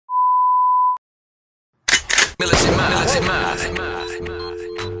Where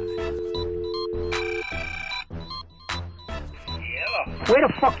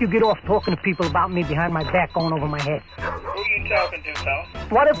the fuck you get off talking to people about me behind my back going over my head? Who you talking to, pal?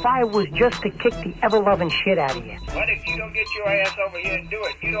 What if I was just to kick the ever-loving shit out of you? What if you don't get your ass over here and do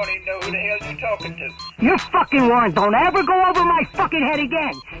it? You don't even know who the hell you talking to. You fucking weren't. Don't ever go over my fucking head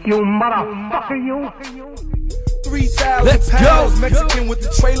again. You motherfucker, you. 3,000 pounds, Mexican with the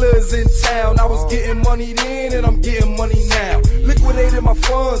trailers in town. I was getting money then and I'm getting money now. Liquidated my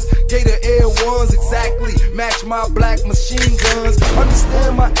funds, gave the Air Ones exactly. Match my black machine guns.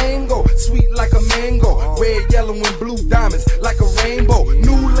 Understand my angle, sweet like a mango. Red, yellow and blue diamonds like a rainbow.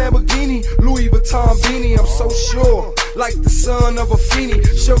 New Lamborghini, Louis Vuitton beanie. I'm so sure, like the son of a Feeny.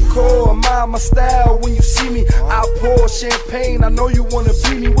 Shakur, my style when you see me. I pour champagne, I know you wanna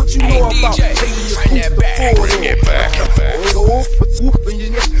be me. What you know about bring that back, bring it back.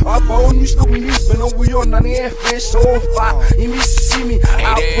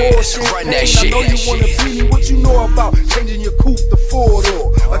 Run that shit. I know you wanna be me. What you know about changing your coupe to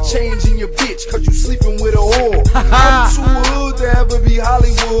four-door? Or changing your bitch cause you sleeping with a whore? I'm too hood to ever be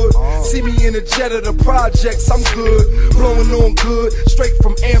Hollywood. See me in the jet of the projects, I'm good. Blowing on good, straight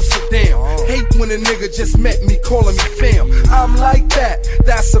from Amsterdam. Hate when a nigga just met me calling me fam. I'm like that,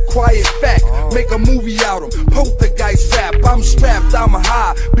 that's a quiet fact. Make a movie out of him, poltergeist rap. I'm strapped, I'm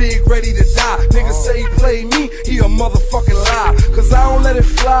high, big ready to die. Niggas say he play me, he a motherfucking lie. Cause I don't let it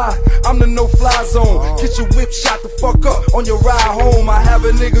fly, I'm the no-fly zone. Get your whip shot the fuck up on your ride home. I have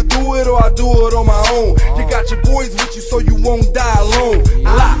a nigga do it or I do it on my own. You got your boys with you so you won't die alone.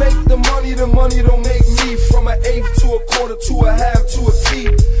 I make the money don't make me. From an eighth to a quarter to a half to a key.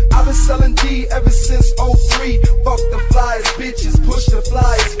 I've been selling D ever since 03. Fuck the flyers, bitches, push the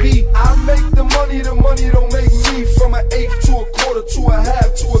flyers B. I make the money don't make me. From an eighth to a quarter to a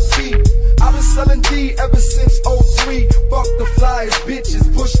half to a key. I've been selling D ever since 03. Fuck the flyers, bitches,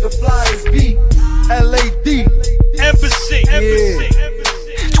 push the flyers B. LAD Embassy. Yeah.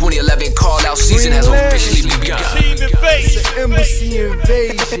 2011 call-out season has officially begun. Team invasion. Embassy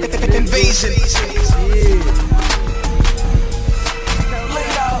invasion. Invasion. Yeah.